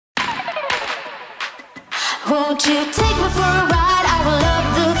Won't you take me for a ride? I will love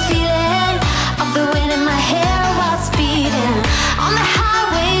the feeling of the wind in my hair while speeding on the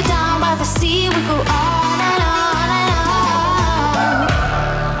highway down by the sea. We go on and on and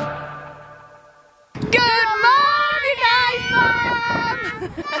on. Good morning,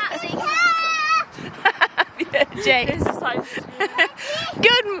 iPhone! Jake.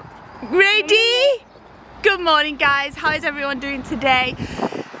 Ready? Good morning, guys. How is everyone doing today?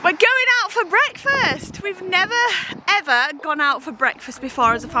 We're going out for breakfast. We've never ever gone out for breakfast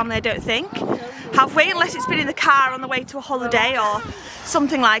before as a family, I don't think. Have we? Unless it's been in the car on the way to a holiday or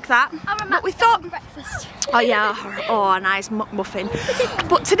something like that. But we thought, breakfast. oh yeah, oh a nice muffin.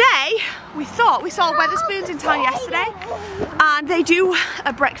 But today we thought, we saw Wetherspoons in town yesterday and they do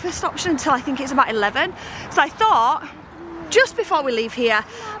a breakfast option until I think it's about 11. So I thought, just before we leave here,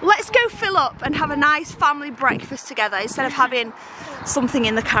 let's go fill up and have a nice family breakfast together instead of having something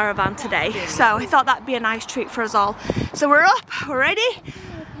in the caravan today. So I thought that'd be a nice treat for us all. So we're up, we're ready,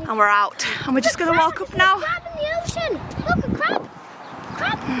 and we're out. And we're just gonna walk up now. Crab in the ocean. Look, a crab.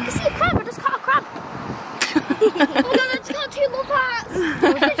 Crab. You can see a crab. I just caught a crab. Oh my god, I just got two love hearts.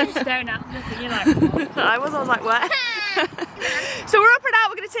 I was just staring at them, you're like, what? I was like, where? So we're up and out,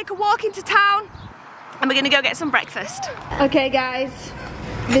 we're gonna take a walk into town and we're gonna go get some breakfast. Okay guys,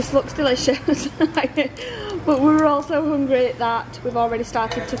 this looks delicious, but we're also hungry that we've already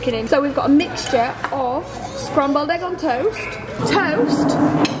started tucking in. So we've got a mixture of scrambled egg on toast,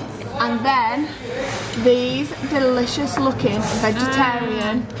 and then these delicious looking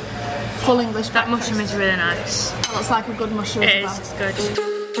vegetarian full English breakfast. That mushroom is really nice. That looks like a good mushroom It as is, well. it's good.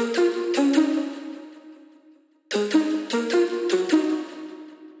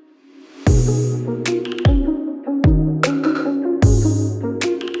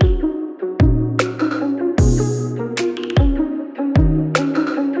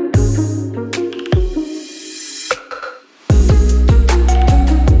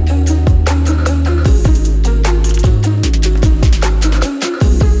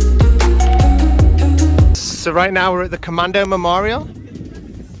 So right now we're at the Commando Memorial,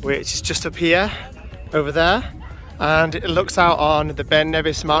 which is just up here, over there, and it looks out on the Ben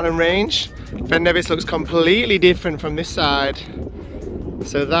Nevis mountain range. Ben Nevis looks completely different from this side.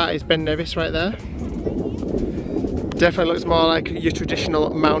 So that is Ben Nevis right there. Definitely looks more like your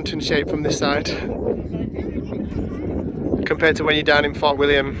traditional mountain shape from this side, compared to when you're down in Fort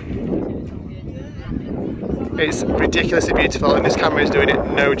William. It's ridiculously beautiful and this camera is doing it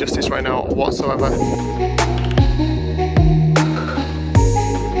no justice right now whatsoever.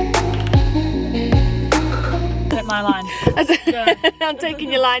 My line. I'm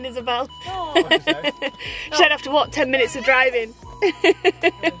taking your line, Isabel. Oh. She'd have to walk 10 minutes of driving.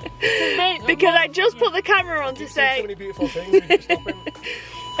 Because I just put the camera on to say. So many beautiful things, we keep stopping.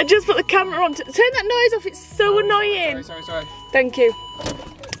 I just put the camera on to turn that noise off. It's so annoying. Sorry. Thank you.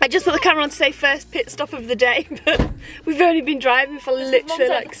 I just put the camera on to say first pit stop of the day, but we've only been driving for literally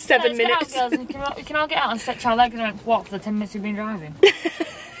like 7 minutes. Out, girls, we can all get out and stretch our legs and walk for the 10 minutes we've been driving.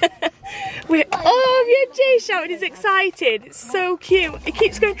 Oh, yeah, Jay shouting, he's excited. It's so cute. He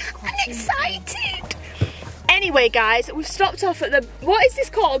keeps going, I'm excited. Anyway, guys, we've stopped off at the, what is this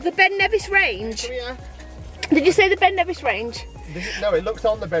called? The Ben Nevis Range? Yeah. Did you say the Ben Nevis Range? No, it looks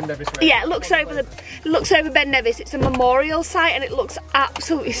on the Ben Nevis range. Yeah, it looks over Ben Nevis. It's a memorial site and it looks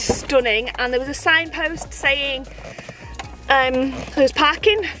absolutely stunning. And there was a signpost saying there was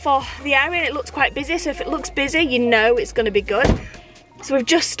parking for the area and it looks quite busy. So if it looks busy, you know it's going to be good. So we've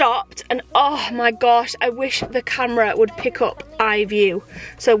just stopped and oh my gosh, I wish the camera would pick up eye view.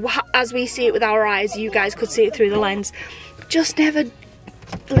 So as we see it with our eyes, you guys could see it through the lens. Just never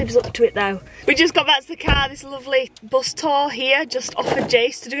lives up to it though. We just got back to the car, this lovely bus tour here, just offered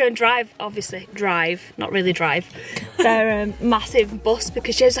Jace to go and drive, obviously drive, not really drive, their massive bus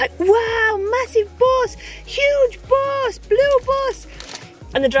because she was like, wow, massive bus, huge bus, blue bus.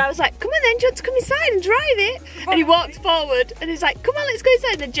 And the driver's like, come on then, do you want to come inside and drive it? And he walked forward and he's like, come on, let's go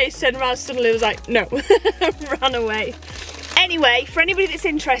inside. And then Jace turned around, suddenly was like, no, ran away. Anyway, for anybody that's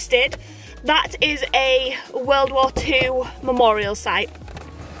interested, that is a World War II memorial site.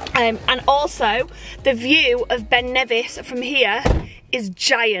 And also, the view of Ben Nevis from here is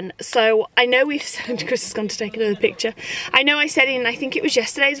giant. So I know we've said, Chris has gone to take another picture. I know I said in, I think it was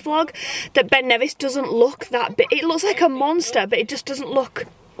yesterday's vlog, that Ben Nevis doesn't look that big. It looks like a monster, but it just doesn't look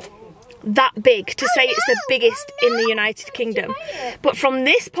that big to say it's the biggest in the United Kingdom. But from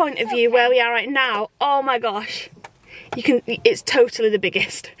this point of view, where we are right now, oh my gosh, you can, it's totally the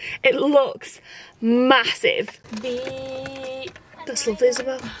biggest. It looks massive. That's lovely,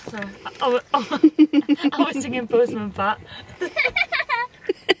 Isabel. Sorry. I was singing Postman Pat.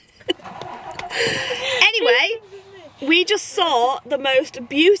 Anyway, we just saw the most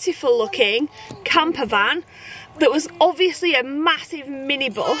beautiful looking camper van that was obviously a massive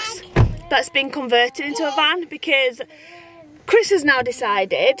minibus that's been converted into a van, because Chris has now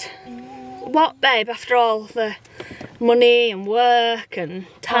decided, what babe, after all the money and work and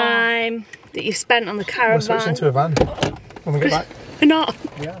time that you've spent on the caravan. We're switching to a van when we get back. We're not.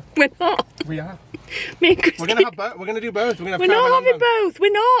 Yeah. We're not. We are. Me and Chris. We're gonna have both. We're gonna do both. We're not having both.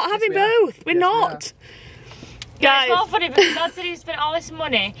 We're not having both. We're not. Yeah, it's more funny because Dad said he spent all this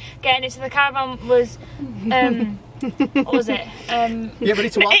money getting into the caravan was what was it? Yeah, but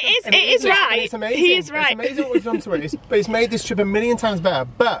it's it is right. It's amazing. He is right. It's amazing what we've done to it. It's made this trip a million times better.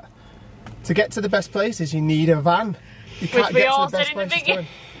 But to get to the best places, you need a van. You can't get to the best places.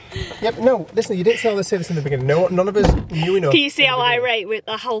 Yep, no, listen, you didn't say this in the beginning. No, none of us knew enough. Can you see how irate with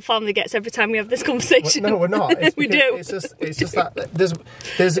the whole family gets every time we have this conversation? Well, no, we're not. We do. It's just that there's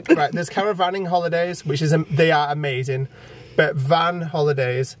caravanning holidays, which is they are amazing, but van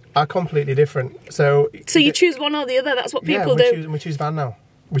holidays are completely different. So you choose one or the other. That's what people do. We choose van now.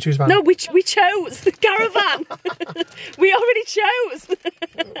 We choose van. No, we chose the caravan. We already chose.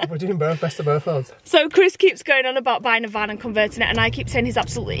 We're doing both, best of both worlds. So Chris keeps going on about buying a van and converting it, and I keep saying he's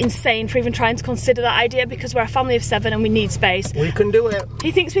absolutely insane for even trying to consider that idea, because we're a family of 7 and we need space. We can do it.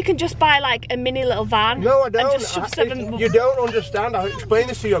 He thinks we can just buy like a mini little van. No, I don't. And just shove 7... You don't understand. I've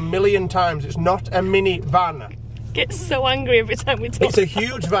explained this to you a million times. It's not a mini van. Gets so angry every time we talk. It's a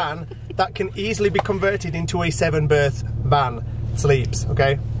huge van that can easily be converted into a 7-berth van. Sleeps,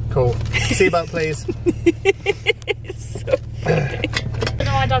 okay? Cool. Seatbelt, please. It's so funny. I don't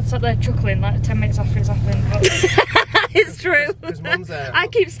know why Dad sat there chuckling like 10 minutes after he's happened. It's true. Mum's there. I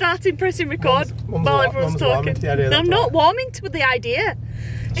keep pressing record while everyone's talking. I'm not warming to the idea.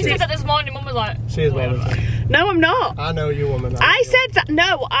 He said that this morning, Mum was like... She is warming. No, I'm not. I know you, woman. I said that.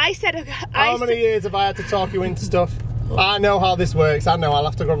 No, I said... How many years have I had to talk you into stuff? I know how this works. I know I'll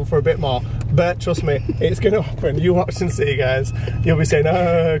have to grovel for a bit more. But trust me, it's going to happen. You watch and see, guys. You'll be saying,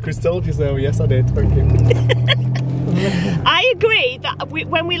 oh, Chris told you so. Yes, I did. Thank you. I agree that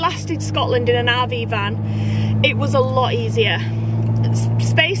when we last did Scotland in an RV van, it was a lot easier.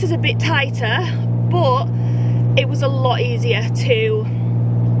 Space is a bit tighter, but it was a lot easier to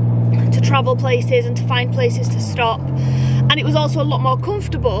travel places and to find places to stop. And it was also a lot more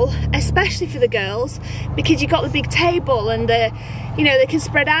comfortable, especially for the girls, because you got the big table and they can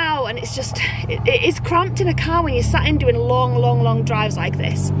spread out, and it's just, it is cramped in a car when you're sat in doing long drives like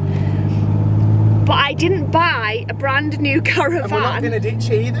this. But I didn't buy a brand new caravan. And we're not going to ditch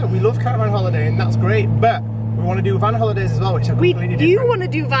it either. We love caravan holiday and that's great, but we want to do van holidays as well, which are completely different. You want to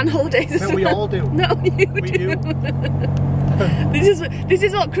do van holidays as well. No, we all do. No, you do. This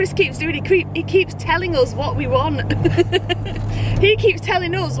is what Chris keeps doing. He keeps telling us what we want. He keeps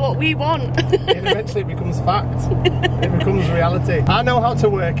telling us what we want. And eventually it becomes fact. It becomes reality. I know how to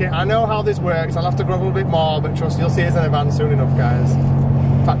work it. I know how this works. I'll have to grovel a bit more, but trust you'll see us in a van soon enough, guys.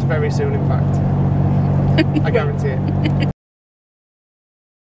 In fact, very soon, in fact. I guarantee it.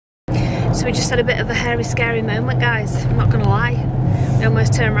 So we just had a bit of a hairy, scary moment, guys. I'm not gonna lie. We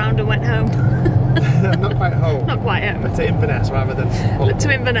almost turned around and went home. Not quite home. Not quite home. But to Inverness rather than Ullapool.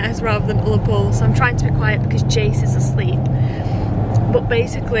 To Inverness rather than Ullapool. So I'm trying to be quiet because Jace is asleep. But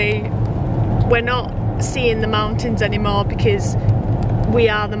basically, we're not seeing the mountains anymore because we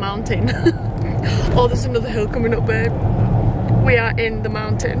are the mountain. Oh, there's another hill coming up, babe. We are in the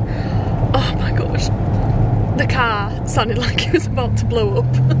mountain. Oh my gosh. The car sounded like it was about to blow up.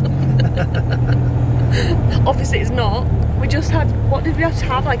 Obviously it's not. We just had, what did we have to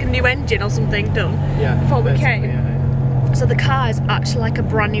have? Like a new engine or something done before we came. Yeah. So the car is actually like a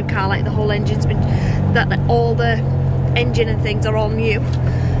brand new car, like the whole engine's been, all the engine and things are all new.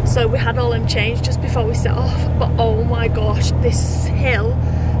 So we had all them changed just before we set off. But oh my gosh, this hill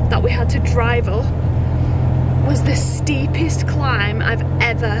that we had to drive up was the steepest climb I've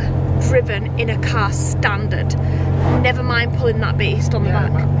ever driven in a car standard. Never mind pulling that beast on the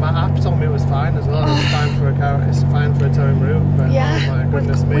back. My app told me it was fine as well. It was fine for a car. It's fine for a towing route. But yeah, oh my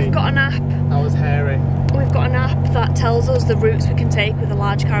goodness me. We've got an app. That was hairy. We've got an app that tells us the routes we can take with a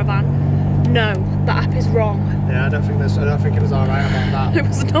large caravan. No, the app is wrong. Yeah, I don't think it was alright about that. It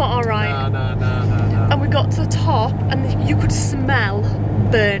was not alright. No. And we got to the top and you could smell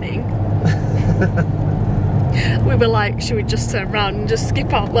burning. We were like, should we just turn around and just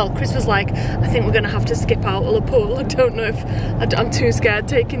skip out? Well, Chris was like, I think we're going to have to skip out Ullapool. I don't know if I'm too scared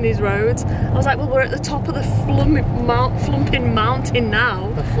taking these roads. I was like, well, we're at the top of the flumping mountain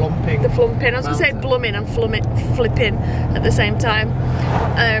now. The flumping. The flumping. I was going to say blumming and flipping at the same time.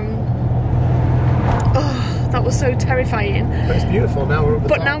 That was so terrifying. But it's beautiful now. We're up the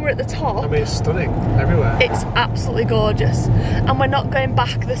top. But now we're at the top. I mean, it's stunning everywhere. It's absolutely gorgeous, and we're not going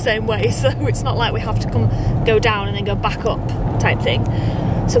back the same way, so it's not like we have to go down and then go back up type thing.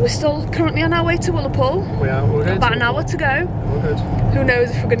 So we're still currently on our way to Ullapool. We are. We're going about an hour to go. We're good. Who knows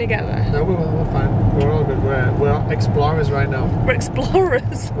if we're going to get there? No, we will. We're fine. We're all good. We're explorers right now. We're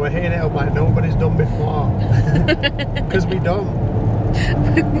explorers. We're hitting it up like nobody's done before. Because we don't.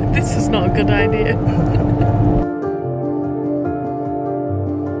 This is not a good idea.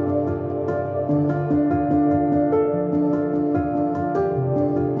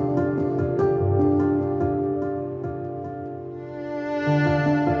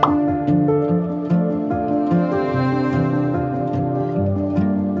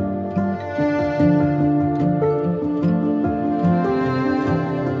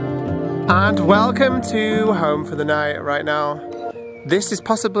 And welcome to home for the night right now. This is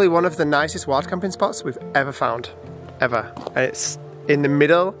possibly one of the nicest wild camping spots we've ever found. Ever. And it's in the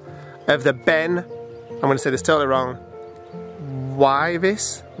middle of the Ben, I'm going to say this totally wrong,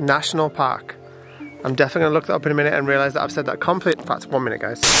 Wyvis National Park. I'm definitely going to look that up in a minute and realise that I've said that complete. In fact, 1 minute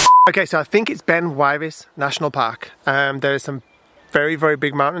guys. Okay, so I think it's Ben Wyvis National Park. There are some very, very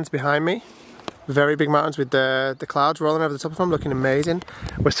big mountains behind me. Very big mountains with the clouds rolling over the top of them, looking amazing.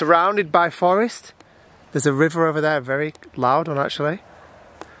 We're surrounded by forest. There's a river over there, a very loud one actually.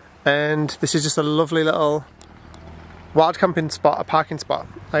 And this is just a lovely little wild camping spot, a parking spot.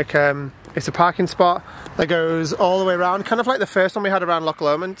 Like it's a parking spot that goes all the way around, kind of like the first one we had around Loch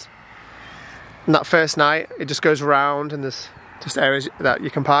Lomond. And that first night, it just goes around and there's just areas that you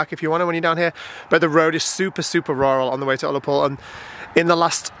can park if you want to when you're down here. But the road is super, super rural on the way to Ullapool. And in the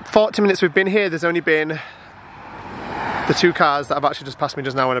last 40 minutes we've been here, there's only been the 2 cars that have actually just passed me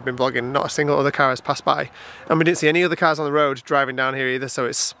just now when I've been vlogging. Not a single other car has passed by. And we didn't see any other cars on the road driving down here either, so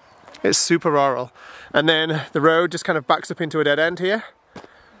it's super rural. And then the road just kind of backs up into a dead end here,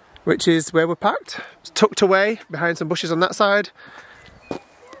 which is where we're parked. It's tucked away behind some bushes on that side.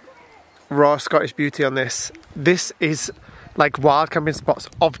 Raw Scottish beauty on this. This is like wild camping spots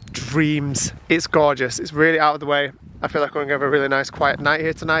of dreams. It's gorgeous. It's really out of the way. I feel like we're going to have a really nice quiet night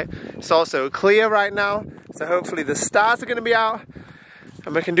here tonight. It's also clear right now, so hopefully the stars are going to be out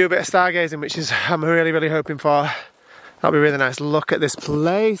and we can do a bit of stargazing, which is I'm really, really hoping for. That'll be really nice. Look at this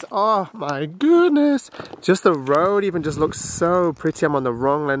place. Oh my goodness. Just the road even just looks so pretty. I'm on the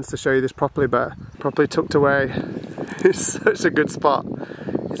wrong lens to show you this properly, but properly tucked away. It's such a good spot.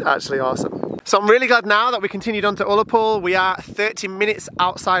 It's actually awesome. So I'm really glad now that we continued on to Ullapool. We are 30 minutes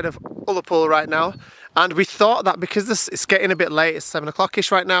outside of Ullapool right now. And we thought that because it's getting a bit late, it's 7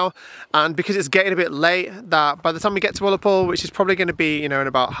 o'clock-ish right now, and because it's getting a bit late, that by the time we get to Ullapool, which is probably going to be, you know, in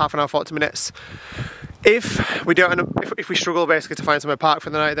about half an hour, 40 minutes, if we don't end up, if we struggle basically to find somewhere to park for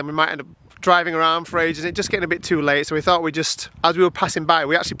the night, then we might end up driving around for ages and it's just getting a bit too late. So we thought we just, as we were passing by,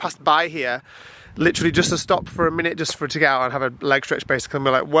 we actually passed by here, literally just to stop for a minute just to get out and have a leg stretch basically, and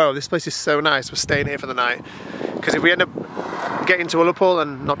we're like, whoa, this place is so nice, we're staying here for the night. Because if we end up getting to Ullapool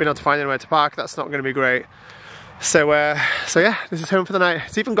and not being able to find anywhere to park, that's not going to be great. So yeah, this is home for the night.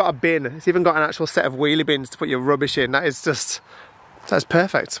 It's even got a bin, it's even got an actual set of wheelie bins to put your rubbish in. That's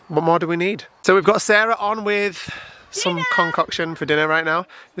perfect. What more do we need? So we've got Sarah on with some concoction for dinner right now.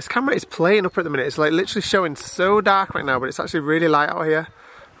 This camera is playing up at the minute. It's like literally showing so dark right now, but it's actually really light out here.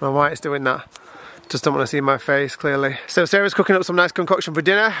 I don't know why it's doing that. Just don't want to see my face, clearly. So Sarah's cooking up some nice concoction for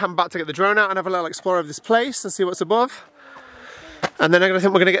dinner. I'm about to get the drone out and have a little explore of this place and see what's above. And then I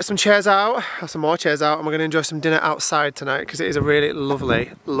think we're going to get some chairs out, or some more chairs out, and we're going to enjoy some dinner outside tonight because it is a really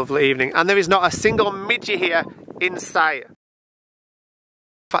lovely, lovely evening. And there is not a single midgie here in sight. In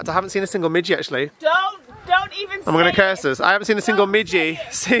fact, I haven't seen a single midgie actually. Don't even say I'm going to curse us. I haven't seen a single midgie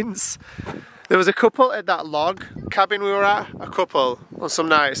since there was a couple at that log cabin we were at, a couple on some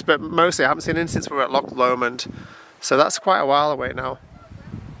nights, but mostly I haven't seen any since we were at Loch Lomond. So that's quite a while away now.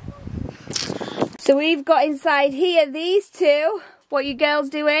 So we've got inside here these two. What are you girls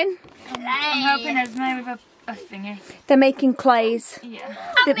doing? I'm hoping Esme with a thingy. They're making clays. Yeah.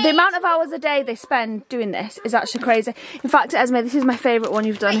 The amount of hours a day they spend doing this is actually crazy. In fact, Esme, this is my favourite one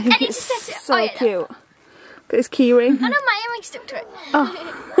you've done. I think it's so cute. Look at this keyring. I know my earring stuck to it. Oh.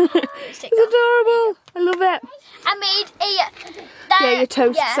 It's adorable. I love it. I made a... Yeah, your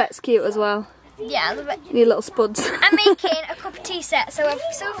toast set's cute as well. Yeah, I love it. Your little spuds. I'm making a cup of tea set. So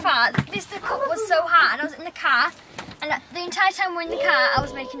far, the cup was so hot, and I was in the car, and the entire time we're in the car, I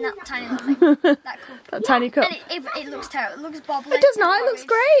was making that tiny little thing, that cup. That tiny cup. And it looks terrible. It looks bobbly. It does not. It looks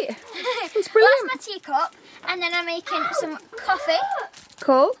great. It's brilliant. That's my teacup, and then I'm making some coffee.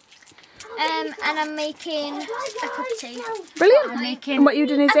 Cool. and I'm making a cup of tea. Brilliant. And what are you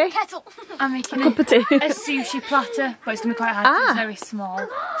doing, Izzy? Kettle. I'm making A cup of tea. a sushi platter, but it's going to be quite hard. It's very small.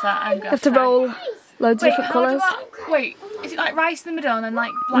 So I'm going You have to roll loads of different colours. Wait, is it like rice in the middle and then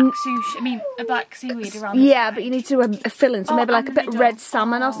like black sushi? I mean, a black seaweed around. Yeah, but you need to do a filling, so maybe like a bit of red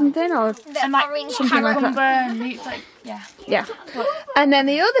salmon or something, or And like something like cucumber that. and it's like, yeah. Yeah. And then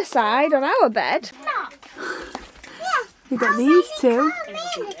the other side on our bed, we've got these two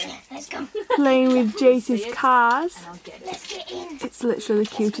playing with Jace's cars. It's literally the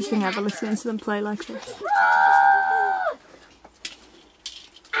cutest thing ever, listening to them play like this.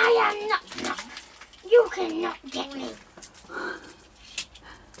 I am not. You cannot get me.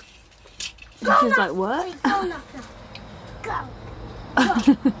 She's like, what?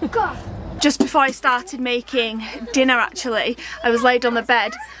 Go. Just before I started making dinner, actually, I was laid on the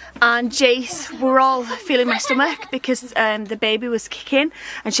bed and Jace, we were all feeling my stomach because the baby was kicking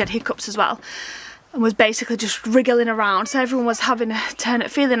and she had hiccups as well and was basically just wriggling around, so everyone was having a turnip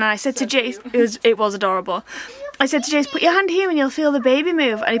feeling, and I said to Jace, it was adorable, I said to Jace, put your hand here and you'll feel the baby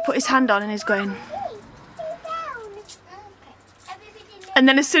move, and he put his hand on and he's going, and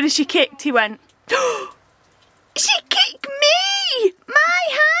then as soon as she kicked he went, oh, she kicked me! My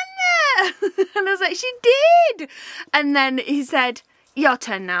Hannah! And I was like, she did! And then he said, your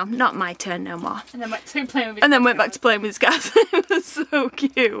turn now, not my turn no more. And then went to playing with his And then went back to playing with his cats. It was so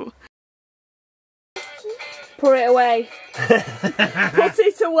cute. Put it away. Put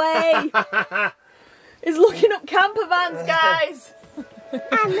it away. He's looking up camper vans, guys.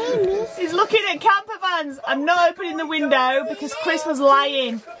 He's looking at camper vans. I'm not opening the window because Chris was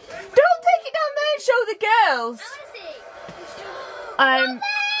lying. Don't take it down there and show the girls.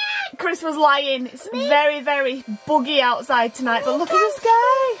 Chris was lying. It's very, very buggy outside tonight, but look at the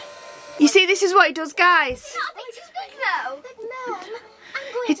sky. You see, this is what he does, guys.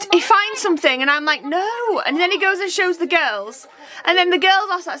 He finds something and I'm like, no. And then he goes and shows the girls. And then the girls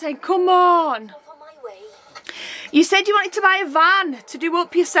all start saying, come on. You said you wanted to buy a van to do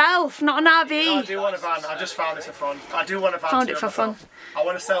up yourself, not an RV. No, I do want a van. I just found it for fun. I do want a van. Found it for fun. I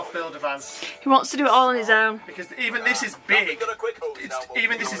want to self-build a van. He wants to do it all on his own. Because even this is big.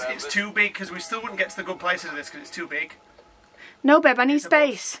 It's too big because we still wouldn't get to the good places of this because it's too big. No, babe, I need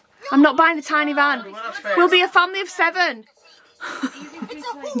space. I'm not buying a tiny van. We'll be a family of 7.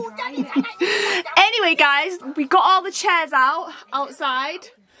 Anyway, guys, we got all the chairs outside.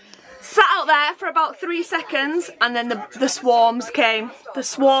 Sat out there for about 3 seconds and then the swarms came. The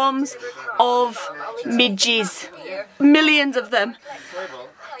swarms of midges. Millions of them.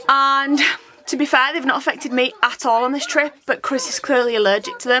 And to be fair, they've not affected me at all on this trip, but Chris is clearly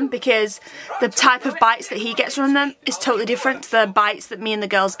allergic to them because the type of bites that he gets from them is totally different to the bites that me and the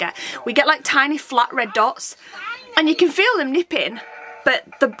girls get. We get like tiny flat red dots and you can feel them nipping, but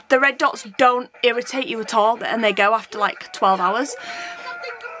the red dots don't irritate you at all and they go after like 12 hours.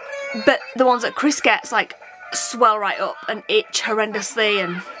 But the ones that Chris gets like swell right up and itch horrendously,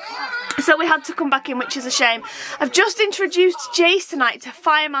 and so we had to come back in, which is a shame. I've just introduced Jace tonight to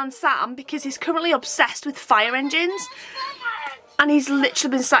Fireman Sam because he's currently obsessed with fire engines and he's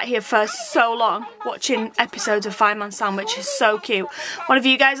literally been sat here for so long watching episodes of Fireman Sam, which is so cute. One of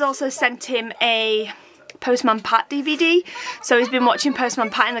you guys also sent him a Postman Pat DVD, so he's been watching Postman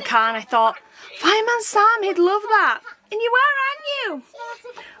Pat in the car and I thought, Fireman Sam, he'd love that. And you are, aren't you?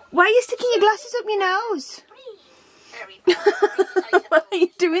 Why are you sticking your glasses up your nose? Why are you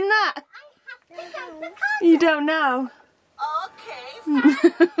doing that? You don't know?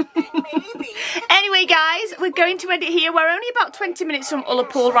 Maybe. Anyway, guys, we're going to end it here. We're only about 20 minutes from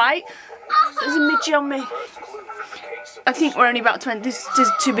Ullapool, right? There's a midge on me. I think we're only about 20. This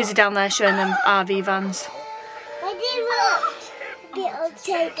is too busy down there showing them RV vans. You want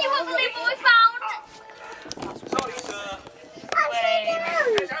to leave what we found? Sorry, sir.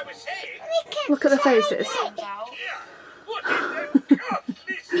 As I was saying, Look at the faces.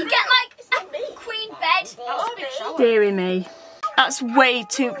 You get like a queen bed. Deary me. That's way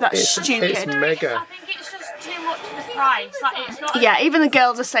too, that's stupid. It's mega. I think it's just too much for the price. Like, it's not Yeah, even the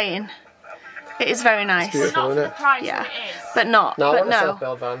girls are saying it is very nice. Beautiful, not for isn't the it? price Yeah, that it is. but not. No, I but want a no.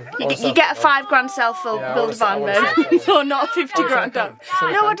 self-build van. You get a £5 self-build van, babe. Or not a 50 grand van.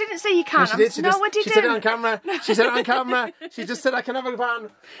 No, I didn't say you can. She did. She I said it on camera. She said it on camera. She just said I can have a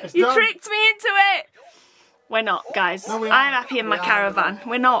van. It's You done. tricked me into it. We're not, guys. I'm happy in my caravan.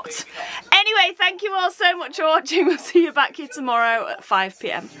 We're not. Anyway, thank you all so much for watching. We'll see you back here tomorrow at 5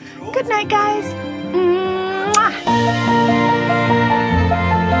 PM. Good night, guys.